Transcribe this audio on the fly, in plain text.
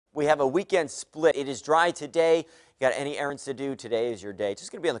We have a weekend split. It is dry today. You got any errands to do? Today is your day. It's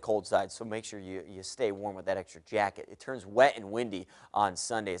just going to be on the cold side, so make sure you stay warm with that extra jacket. It turns wet and windy on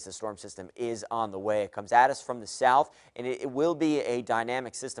Sunday as the storm system is on the way. It comes at us from the south, and it will be a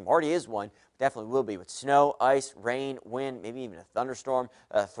dynamic system. Already is one. Definitely will be with snow, ice, rain, wind, maybe even a thunderstorm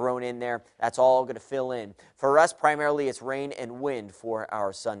thrown in there. That's all going to fill in. For us, primarily, it's rain and wind for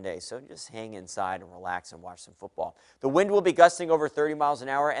our Sunday. So just hang inside and relax and watch some football. The wind will be gusting over 30 miles an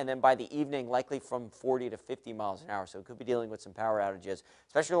hour, and then by the evening, likely from 40 to 50 miles an hour. So it could be dealing with some power outages,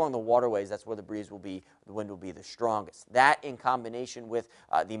 especially along the waterways. That's where the wind will be the strongest. That in combination with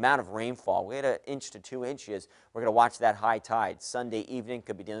the amount of rainfall. We had 1 inch to 2 inches. We're going to watch that high tide. Sunday evening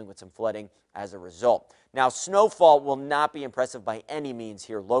could be dealing with some flooding as a result. Now, snowfall will not be impressive by any means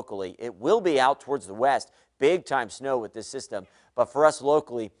here locally. It will be out towards the west. Big time snow with this system. But for us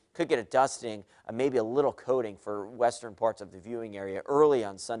locally, could get a dusting, maybe a little coating for western parts of the viewing area early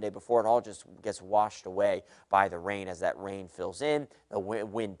on Sunday before it all just gets washed away by the rain. As that rain fills in, the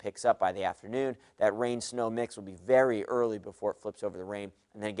wind picks up by the afternoon. That rain-snow mix will be very early before it flips over the rain.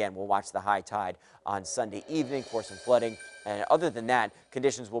 And then again, we'll watch the high tide on Sunday evening for some flooding. And other than that,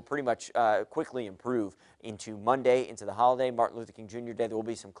 conditions will pretty much quickly improve into Monday, into the holiday, Martin Luther King Jr. Day. There will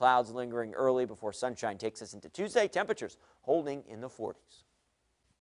be some clouds lingering early before sunshine takes us into Tuesday. Temperatures holding in the 40s.